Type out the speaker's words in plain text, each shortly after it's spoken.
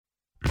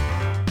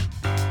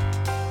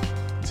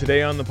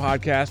Today on the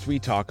podcast, we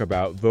talk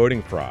about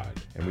voting fraud,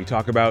 and we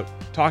talk about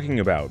talking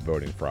about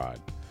voting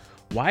fraud.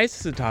 Why is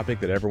this a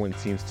topic that everyone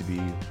seems to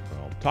be,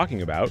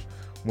 talking about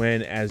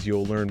when, as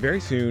you'll learn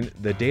very soon,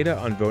 the data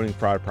on voting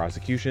fraud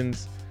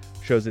prosecutions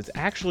shows it's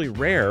actually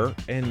rare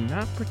and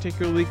not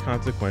particularly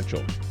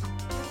consequential?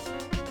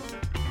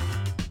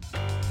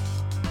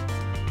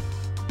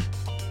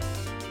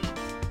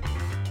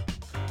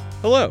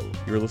 Hello,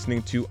 you're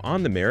listening to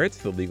On the Merits,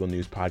 the legal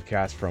news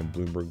podcast from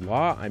Bloomberg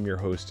Law. I'm your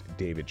host,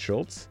 David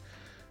Schultz.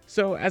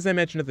 So, as I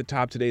mentioned at the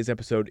top, today's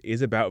episode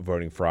is about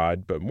voting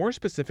fraud, but more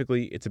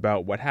specifically, it's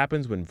about what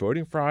happens when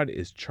voting fraud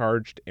is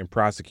charged and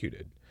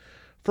prosecuted.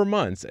 For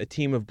months, a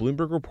team of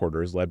Bloomberg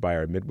reporters led by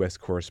our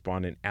Midwest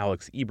correspondent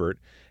Alex Ebert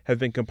have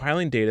been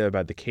compiling data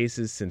about the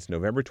cases since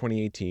November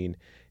 2018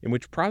 in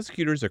which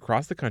prosecutors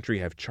across the country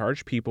have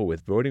charged people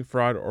with voting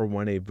fraud or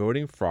won a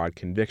voting fraud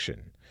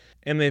conviction.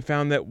 And they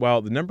found that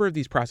while the number of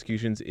these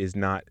prosecutions is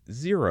not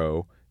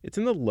zero, it's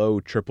in the low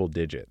triple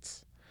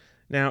digits.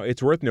 Now,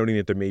 it's worth noting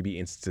that there may be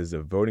instances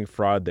of voting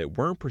fraud that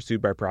weren't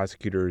pursued by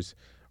prosecutors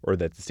or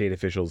that the state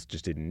officials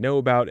just didn't know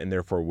about and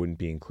therefore wouldn't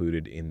be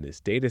included in this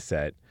data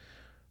set.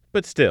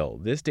 But still,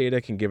 this data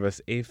can give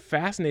us a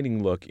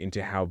fascinating look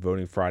into how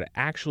voting fraud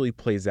actually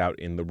plays out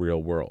in the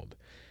real world.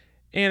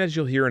 And as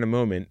you'll hear in a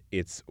moment,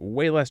 it's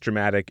way less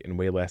dramatic and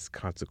way less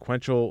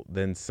consequential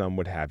than some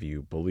would have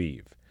you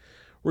believe.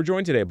 We're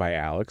joined today by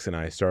Alex, and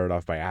I started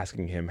off by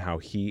asking him how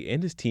he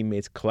and his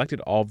teammates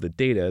collected all of the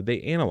data they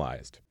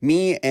analyzed.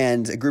 Me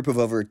and a group of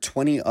over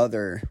 20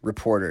 other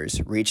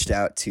reporters reached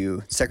out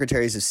to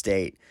secretaries of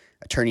state,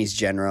 attorneys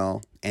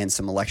general, and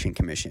some election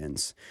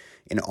commissions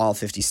in all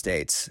 50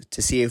 states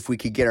to see if we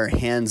could get our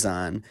hands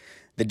on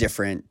the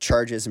different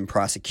charges and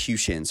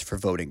prosecutions for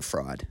voting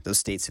fraud those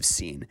states have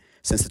seen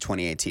since the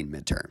 2018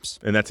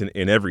 midterms. And that's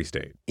in every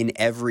state? In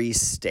every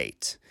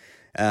state.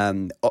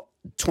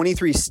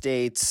 23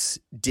 states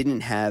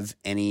didn't have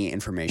any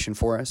information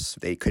for us.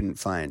 They couldn't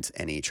find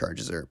any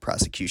charges or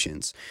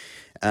prosecutions.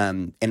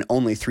 And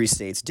only 3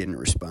 states didn't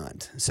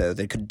respond. So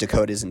the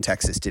Dakotas and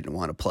Texas didn't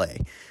want to play.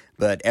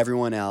 But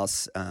everyone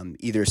else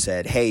either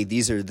said, hey,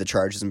 these are the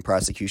charges and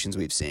prosecutions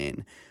we've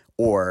seen,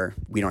 or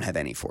we don't have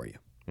any for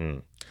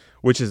you.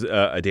 Which is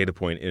a data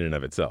point in and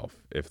of itself,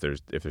 if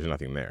there's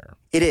nothing there.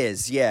 It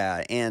is,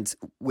 yeah. And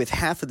with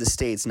half of the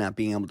states not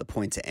being able to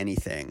point to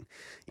anything,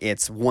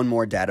 it's one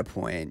more data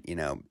point,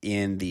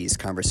 in these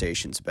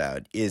conversations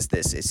about, is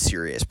this a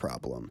serious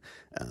problem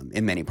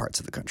in many parts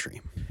of the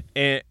country?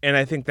 And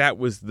I think that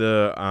was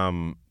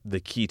the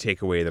key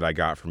takeaway that I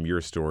got from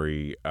your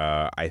story.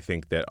 I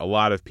think that a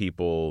lot of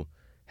people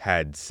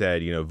had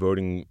said,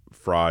 voting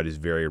fraud is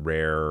very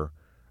rare.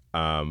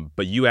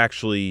 But you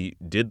actually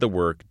did the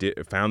work,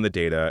 found the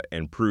data,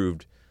 and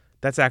proved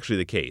that's actually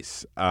the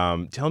case.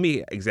 Tell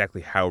me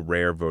exactly how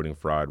rare voting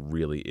fraud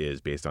really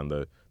is based on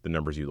the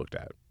numbers you looked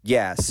at.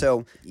 Yeah,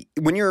 so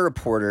when you're a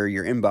reporter,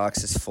 your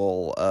inbox is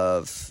full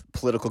of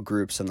political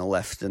groups on the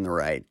left and the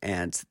right,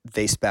 and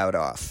they spout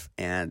off.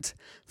 And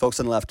folks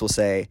on the left will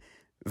say,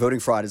 voting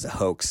fraud is a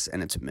hoax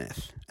and it's a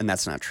myth, and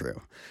that's not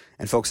true.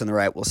 And folks on the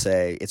right will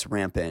say it's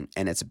rampant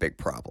and it's a big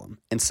problem.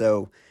 And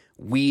so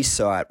we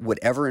sought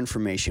whatever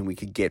information we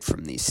could get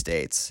from these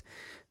states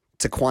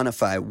to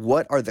quantify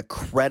what are the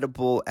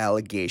credible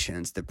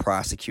allegations that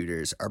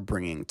prosecutors are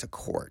bringing to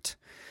court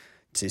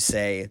to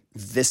say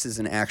this is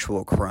an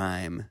actual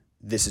crime,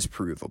 this is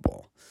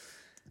provable.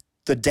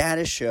 The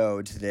data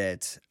showed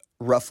that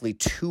roughly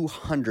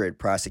 200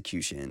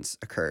 prosecutions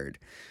occurred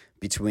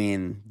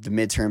between the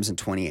midterms in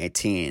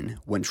 2018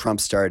 when Trump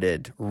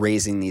started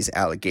raising these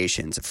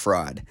allegations of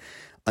fraud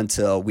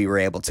until we were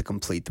able to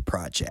complete the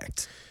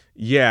project.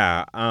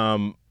 Yeah,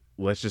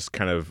 let's just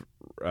kind of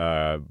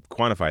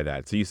quantify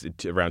that. So you said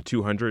around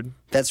 200?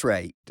 That's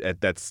right.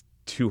 That's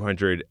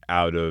 200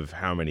 out of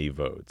how many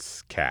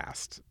votes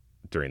cast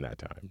during that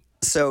time?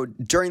 So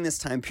during this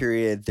time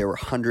period, there were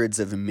hundreds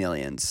of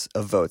millions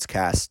of votes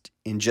cast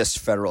in just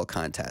federal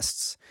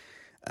contests.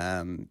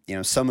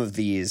 Some of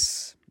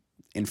these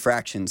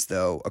infractions,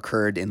 though,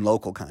 occurred in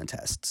local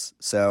contests.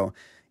 So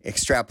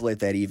extrapolate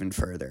that even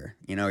further.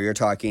 You're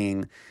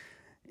talking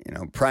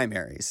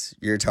primaries.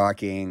 You're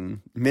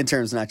talking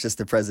midterms, not just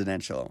the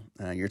presidential.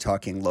 You're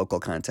talking local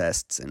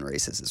contests and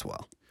races as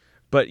well.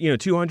 But,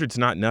 200's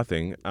not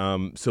nothing.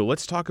 So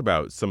let's talk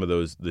about some of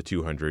the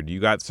 200. You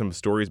got some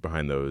stories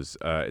behind those.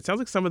 It sounds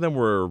like some of them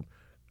were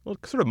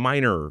sort of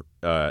minor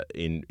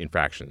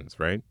infractions,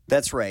 right?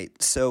 That's right.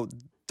 So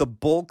the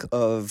bulk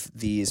of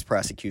these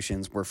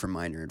prosecutions were for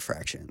minor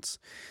infractions.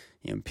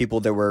 People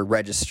that were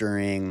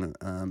registering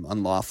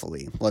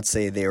unlawfully. Let's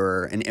say they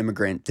were an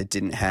immigrant that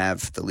didn't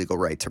have the legal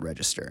right to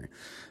register.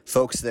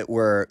 Folks that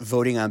were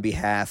voting on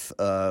behalf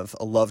of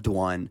a loved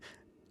one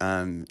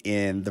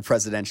in the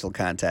presidential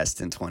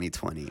contest in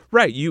 2020.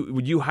 Right.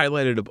 You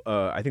highlighted,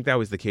 I think that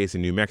was the case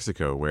in New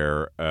Mexico,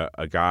 where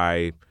a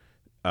guy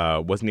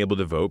wasn't able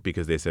to vote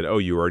because they said, oh,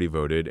 you already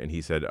voted. And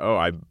he said, oh,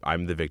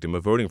 I'm the victim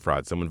of voting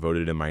fraud. Someone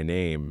voted in my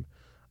name.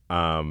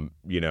 And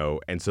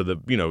so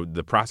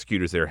the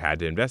prosecutors there had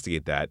to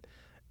investigate that.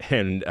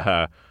 And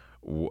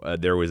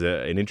there was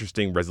an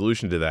interesting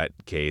resolution to that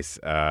case.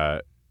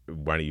 Why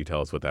don't you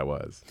tell us what that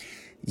was?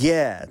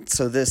 Yeah,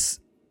 so this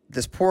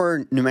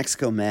poor New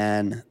Mexico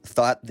man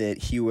thought that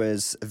he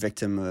was a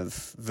victim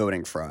of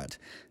voting fraud,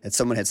 that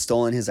someone had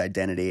stolen his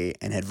identity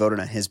and had voted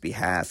on his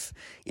behalf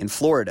in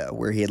Florida,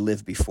 where he had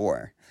lived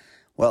before.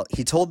 Well,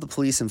 he told the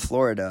police in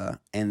Florida,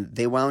 and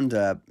they wound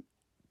up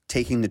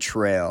taking the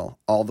trail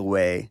all the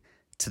way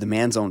to the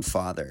man's own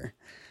father.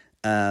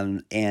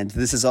 And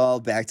this is all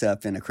backed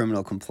up in a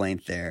criminal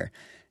complaint there.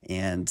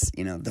 And,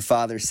 the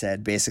father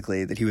said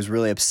basically that he was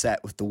really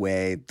upset with the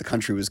way the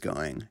country was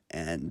going.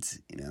 And,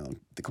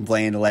 the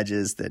complaint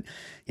alleges that,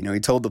 he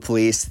told the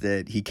police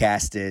that he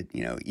cast it,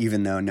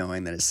 even though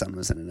knowing that his son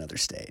was in another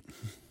state.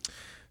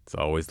 It's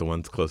always the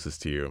ones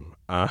closest to you.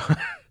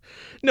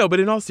 No,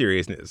 but in all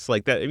seriousness,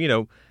 like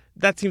that,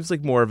 that seems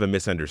like more of a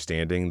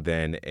misunderstanding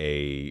than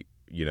a,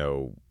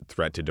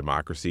 threat to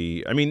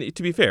democracy. I mean,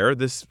 to be fair,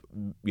 this,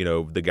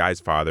 the guy's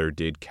father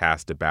did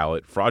cast a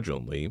ballot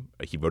fraudulently.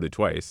 He voted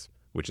twice,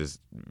 which is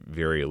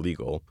very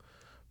illegal.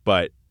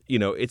 But,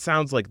 it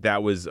sounds like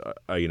that was,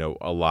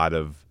 a lot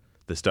of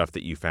the stuff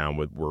that you found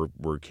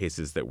were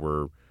cases that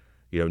were,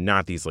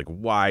 not these like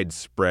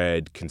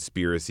widespread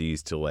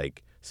conspiracies to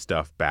like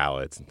stuff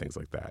ballots and things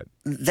like that.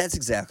 That's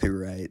exactly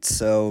right.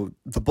 So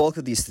the bulk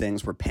of these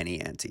things were penny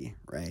ante,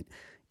 right?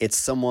 It's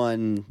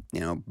someone,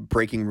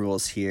 breaking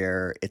rules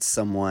here. It's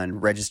someone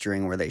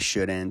registering where they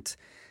shouldn't.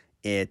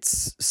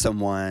 It's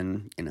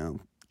someone,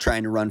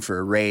 trying to run for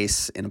a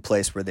race in a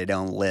place where they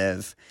don't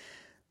live.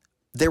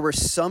 There were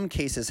some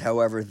cases,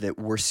 however, that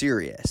were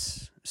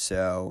serious.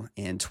 So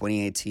in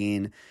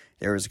 2018,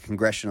 there was a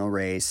congressional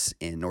race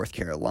in North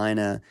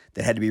Carolina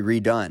that had to be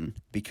redone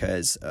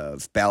because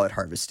of ballot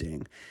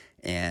harvesting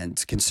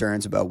and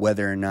concerns about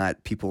whether or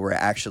not people were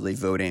actually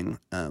voting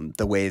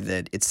the way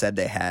that it said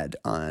they had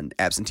on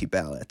absentee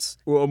ballots.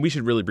 Well, we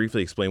should really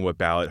briefly explain what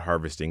ballot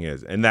harvesting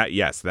is. And that,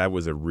 yes, that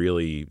was a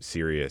really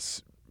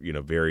serious,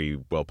 very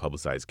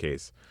well-publicized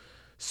case.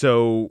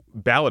 So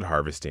ballot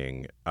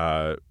harvesting,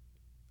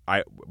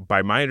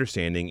 by my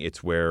understanding,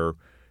 it's where,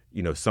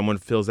 someone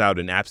fills out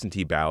an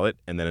absentee ballot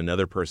and then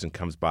another person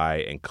comes by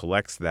and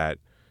collects that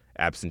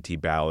absentee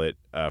ballot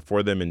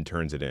for them and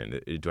turns it in.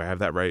 Do I have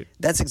that right?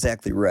 That's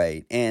exactly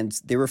right. And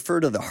they refer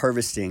to the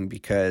harvesting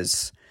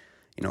because,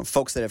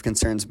 folks that have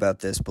concerns about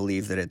this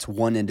believe that it's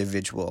one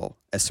individual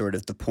as sort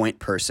of the point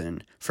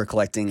person for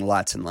collecting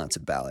lots and lots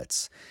of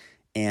ballots.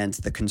 And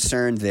the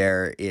concern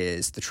there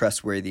is the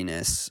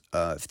trustworthiness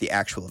of the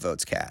actual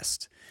votes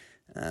cast.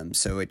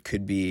 So it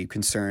could be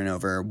concern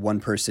over one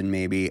person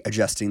maybe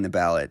adjusting the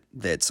ballot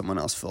that someone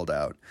else filled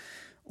out,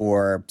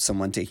 or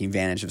someone taking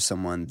advantage of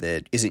someone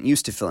that isn't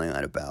used to filling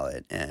out a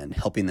ballot and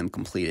helping them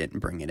complete it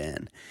and bring it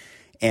in.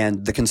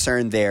 And the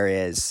concern there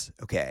is,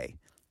 okay,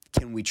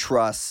 can we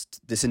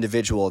trust this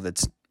individual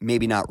that's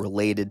maybe not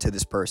related to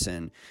this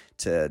person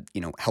to,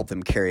 help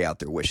them carry out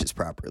their wishes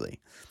properly?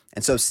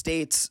 And so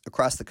states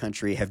across the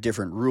country have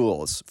different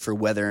rules for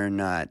whether or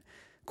not,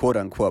 quote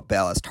unquote,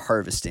 ballot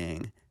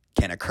harvesting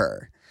can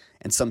occur.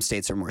 And some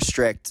states are more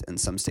strict and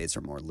some states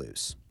are more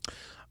loose.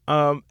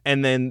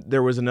 And then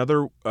there was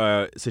another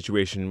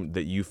situation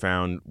that you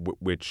found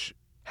which,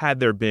 had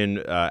there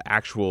been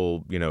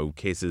actual,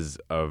 cases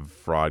of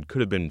fraud,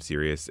 could have been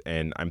serious.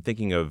 And I'm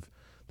thinking of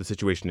the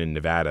situation in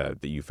Nevada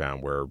that you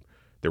found where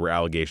there were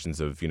allegations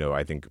of,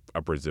 I think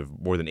upwards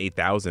of more than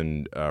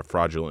 8,000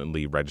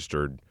 fraudulently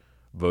registered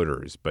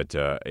voters. But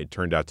it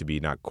turned out to be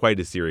not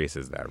quite as serious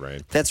as that,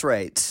 right? That's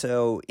right.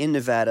 So in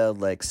Nevada,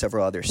 like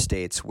several other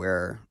states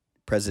where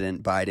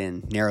President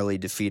Biden narrowly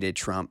defeated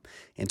Trump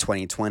in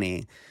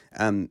 2020,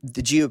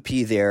 the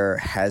GOP there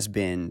has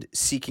been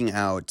seeking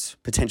out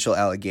potential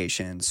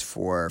allegations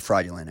for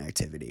fraudulent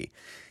activity.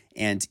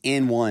 And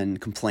in one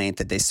complaint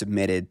that they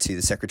submitted to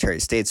the Secretary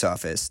of State's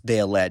office, they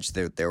alleged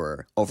that there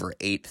were over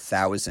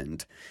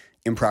 8,000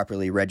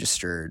 improperly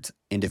registered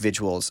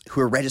individuals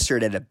who were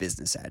registered at a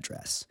business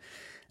address.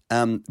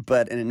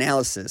 But an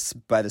analysis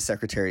by the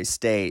Secretary of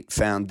State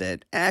found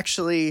that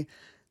actually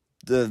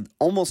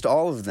almost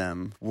all of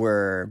them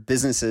were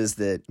businesses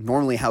that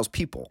normally house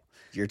people.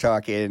 You're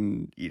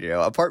talking,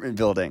 apartment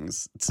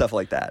buildings, stuff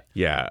like that.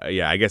 Yeah.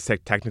 I guess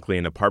technically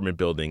an apartment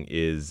building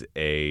is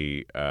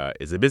a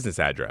business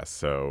address,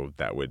 so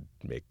that would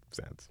make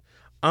sense.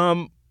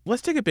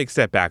 Let's take a big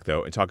step back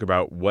though and talk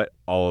about what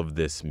all of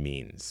this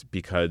means,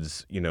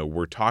 because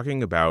we're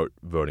talking about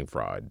voting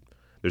fraud.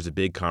 There's a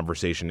big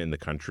conversation in the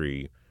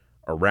country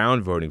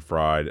around voting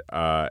fraud,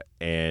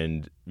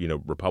 and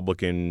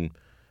Republican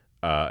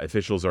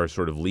officials are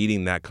sort of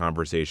leading that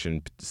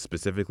conversation,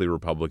 specifically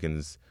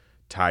Republicans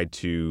tied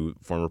to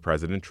former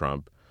President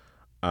Trump.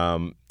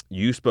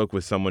 You spoke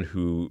with someone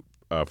who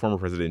former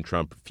President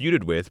Trump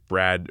feuded with,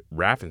 Brad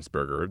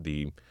Raffensperger,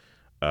 the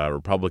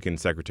Republican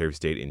Secretary of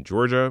State in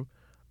Georgia.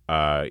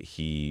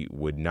 He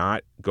would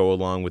not go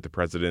along with the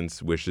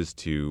president's wishes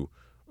to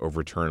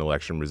overturn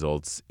election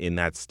results in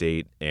that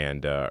state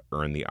and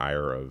earn the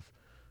ire of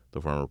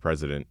the former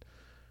president.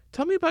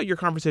 Tell me about your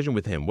conversation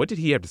with him. What did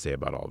he have to say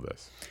about all of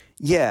this?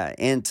 Yeah,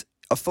 and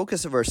a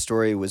focus of our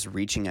story was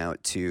reaching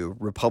out to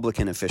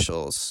Republican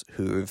officials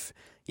who've,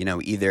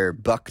 either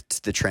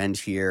bucked the trend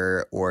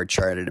here or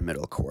charted a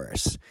middle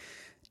course.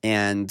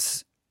 And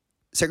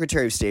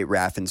Secretary of State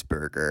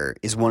Raffensperger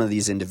is one of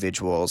these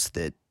individuals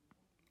that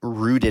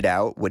rooted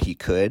out what he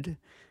could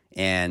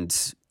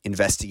and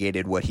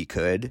investigated what he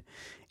could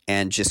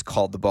and just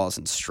called the balls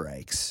and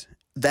strikes.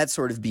 That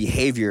sort of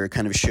behavior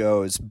kind of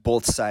shows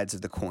both sides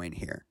of the coin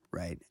here,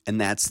 right? And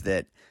that's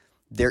that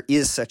there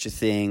is such a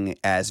thing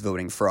as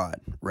voting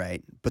fraud,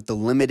 right? But the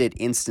limited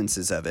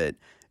instances of it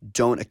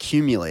don't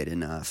accumulate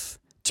enough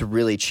to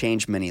really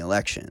change many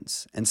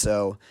elections. And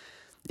so,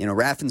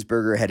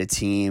 Raffensperger had a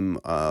team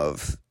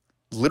of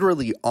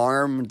literally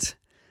armed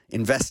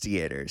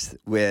investigators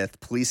with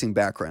policing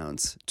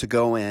backgrounds to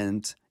go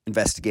and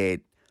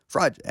investigate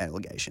fraud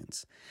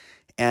allegations.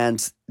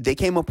 And they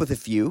came up with a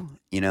few.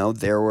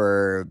 There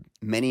were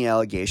many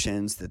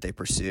allegations that they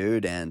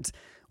pursued, and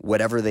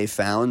whatever they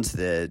found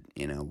that,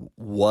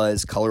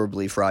 was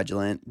colorably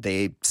fraudulent,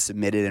 they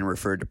submitted and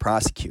referred to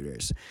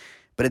prosecutors.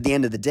 But at the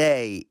end of the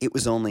day, it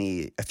was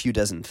only a few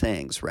dozen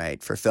things,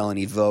 right? For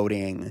felony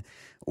voting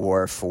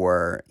or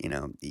for,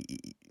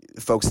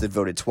 folks that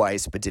voted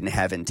twice but didn't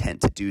have intent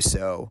to do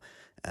so.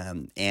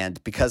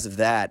 And because of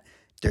that,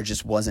 there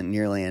just wasn't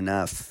nearly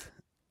enough,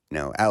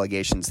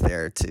 allegations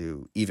there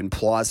to even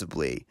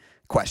plausibly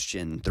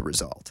question the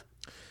result.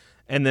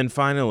 And then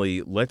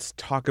finally, let's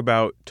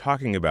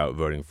talking about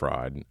voting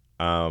fraud.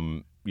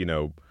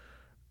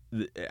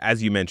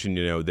 As you mentioned,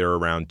 there are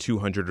around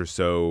 200 or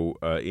so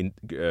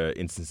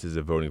instances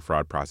of voting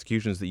fraud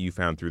prosecutions that you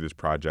found through this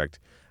project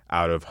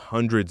out of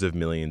hundreds of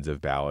millions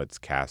of ballots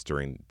cast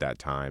during that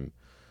time.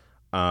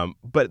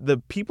 But the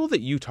people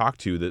that you talked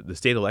to, the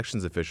state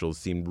elections officials,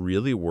 seemed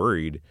really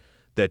worried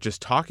that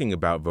just talking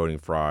about voting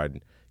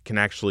fraud can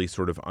actually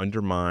sort of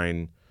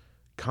undermine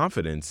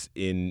confidence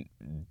in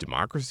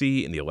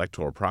democracy, in the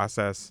electoral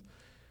process.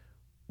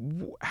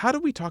 How do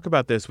we talk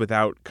about this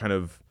without kind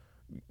of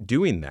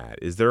doing that?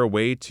 Is there a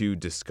way to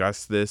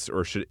discuss this,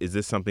 or is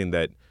this something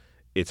that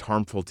it's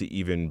harmful to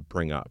even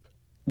bring up?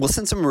 Well,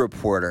 since I'm a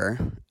reporter,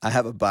 I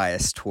have a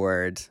bias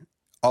toward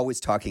always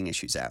talking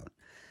issues out.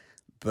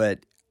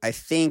 But I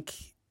think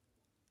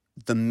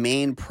the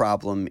main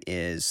problem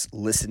is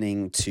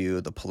listening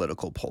to the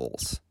political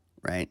polls,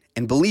 right?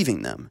 And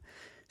believing them.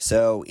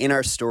 So in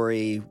our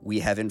story, we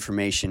have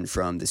information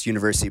from this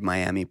University of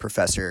Miami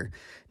professor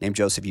named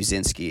Joseph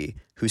Uscinski,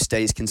 who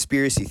studies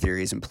conspiracy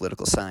theories and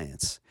political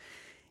science.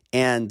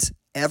 And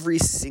every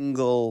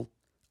single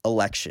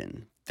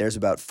election, there's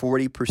about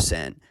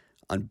 40%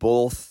 on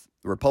both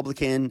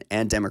Republican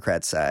and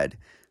Democrat side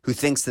who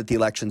thinks that the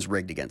election's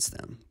rigged against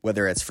them,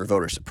 whether it's for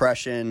voter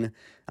suppression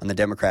on the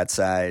Democrat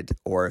side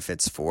or if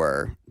it's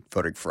for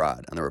voting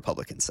fraud on the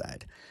Republican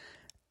side.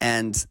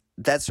 And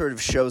that sort of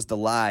shows the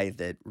lie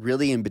that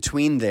really in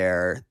between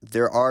there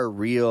are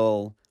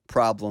real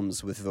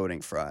problems with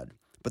voting fraud,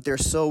 but they're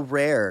so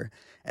rare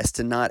as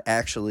to not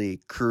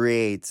actually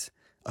create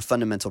a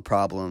fundamental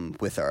problem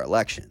with our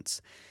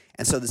elections.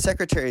 And so the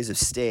secretaries of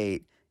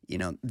state,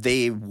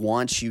 they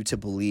want you to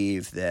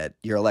believe that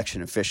your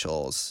election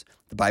officials,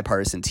 the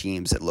bipartisan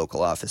teams at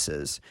local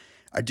offices,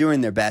 are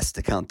doing their best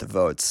to count the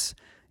votes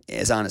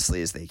as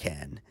honestly as they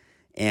can,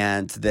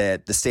 and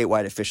that the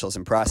statewide officials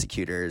and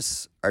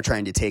prosecutors are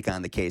trying to take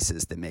on the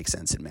cases that make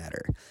sense and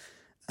matter.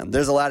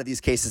 There's a lot of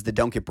these cases that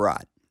don't get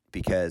brought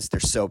because they're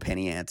so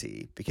penny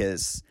ante,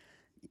 because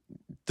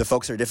the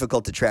folks are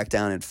difficult to track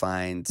down and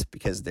find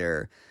because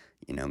they're,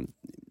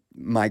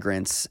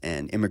 migrants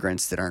and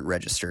immigrants that aren't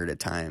registered at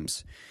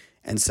times.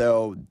 And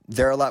so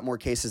there are a lot more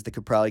cases that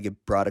could probably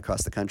get brought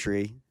across the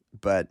country,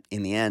 but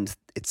in the end,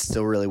 it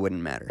still really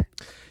wouldn't matter.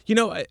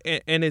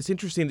 And it's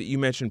interesting that you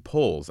mentioned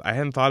polls. I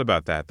hadn't thought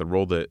about the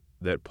role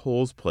that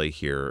polls play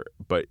here,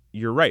 but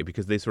you're right,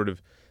 because they sort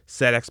of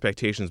set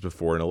expectations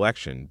before an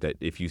election that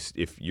if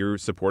you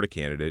support a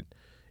candidate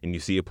and you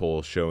see a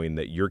poll showing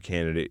that your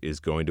candidate is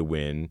going to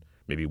win,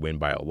 maybe win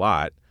by a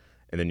lot,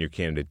 and then your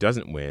candidate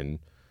doesn't win,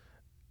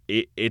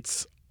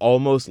 it's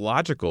almost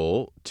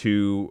logical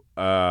to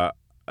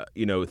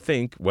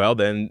think, well,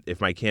 then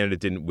if my candidate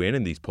didn't win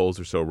and these polls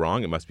are so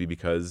wrong, it must be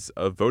because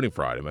of voting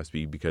fraud. It must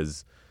be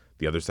because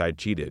the other side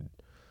cheated.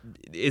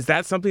 Is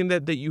that something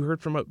that you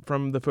heard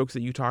from the folks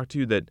that you talked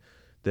to,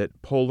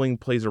 that polling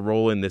plays a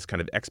role in this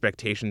kind of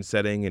expectation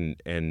setting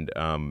and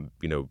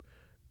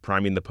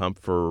priming the pump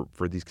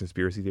for these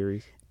conspiracy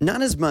theories?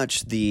 Not as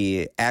much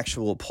the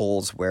actual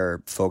polls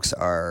where folks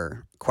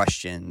are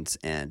questioned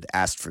and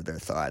asked for their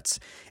thoughts,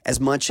 as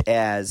much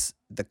as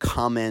the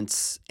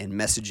comments and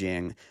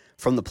messaging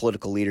from the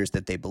political leaders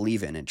that they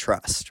believe in and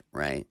trust,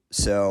 right?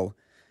 So,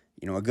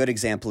 a good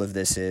example of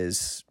this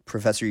is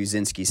Professor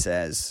Uscinski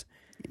says,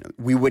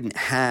 we wouldn't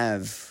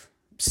have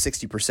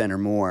 60% or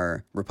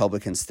more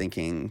Republicans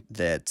thinking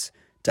that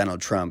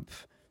Donald Trump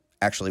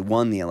actually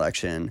won the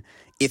election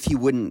if he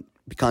wouldn't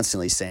be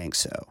constantly saying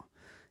so.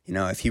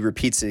 If he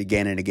repeats it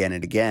again and again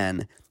and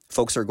again,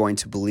 folks are going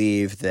to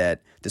believe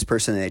that this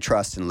person they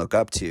trust and look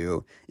up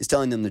to is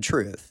telling them the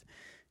truth.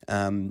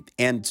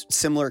 And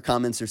similar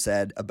comments are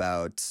said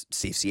about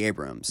Stacey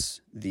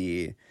Abrams,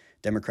 the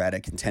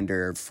Democratic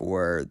contender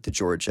for the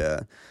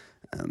Georgia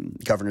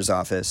governor's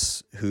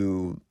office,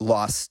 who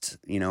lost,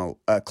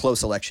 a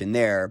close election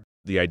there.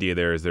 The idea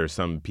there is there's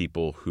some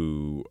people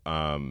who,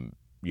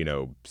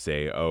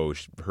 say, oh,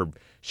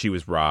 she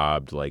was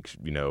robbed,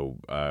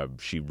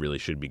 she really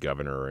should be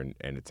governor. And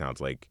it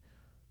sounds like,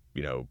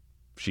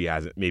 she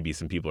hasn't. Maybe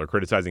some people are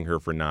criticizing her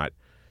for not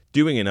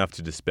doing enough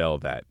to dispel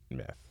that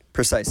myth.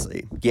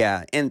 Precisely.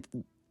 Yeah. And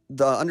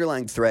the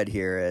underlying thread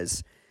here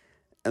is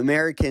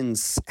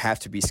Americans have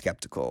to be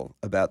skeptical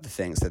about the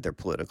things that their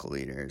political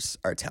leaders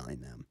are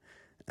telling them.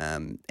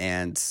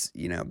 And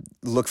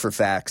look for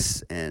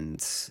facts and,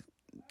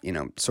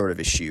 sort of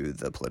eschew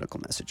the political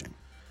messaging.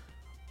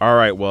 All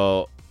right.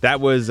 Well, that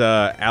was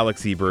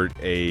Alex Ebert,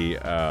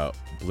 a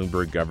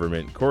Bloomberg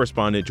government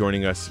correspondent,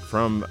 joining us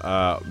from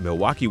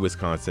Milwaukee,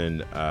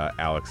 Wisconsin.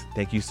 Alex,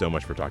 thank you so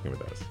much for talking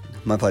with us.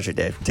 My pleasure,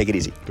 Dave. Take it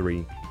easy.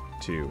 3,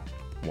 2,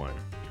 1.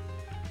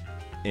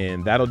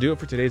 And that'll do it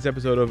for today's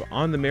episode of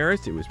On the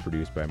Merits. It was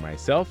produced by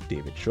myself,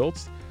 David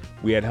Schultz.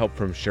 We had help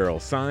from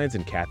Cheryl Sines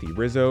and Kathy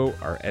Rizzo.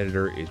 Our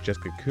editor is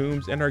Jessica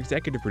Coombs, and our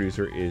executive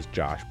producer is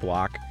Josh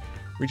Block.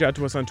 Reach out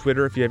to us on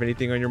Twitter if you have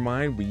anything on your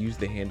mind. We use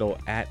the handle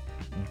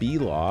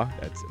 @BLAW.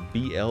 That's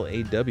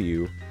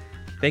BLAW.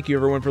 Thank you,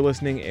 everyone, for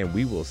listening, and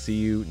we will see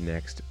you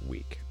next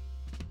week.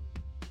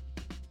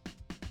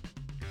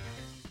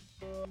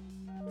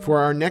 For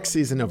our next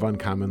season of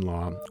Uncommon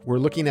Law, we're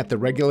looking at the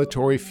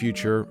regulatory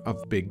future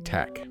of big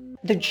tech.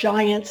 The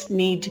giants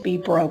need to be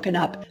broken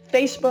up.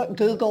 Facebook,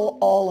 Google,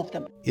 all of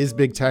them. Is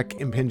big tech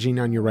impinging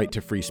on your right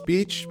to free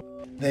speech?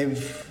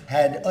 They've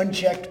had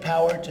unchecked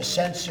power to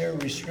censor,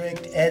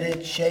 restrict,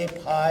 edit,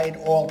 shape, hide,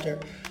 alter.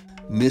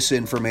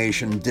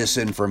 Misinformation,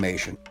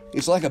 disinformation.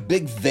 It's like a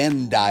big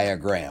Venn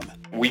diagram.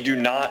 We do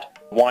not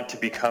want to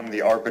become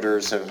the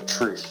arbiters of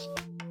truth.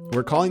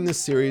 We're calling this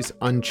series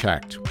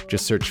Unchecked.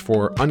 Just search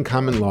for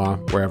Uncommon Law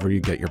wherever you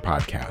get your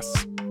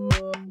podcasts.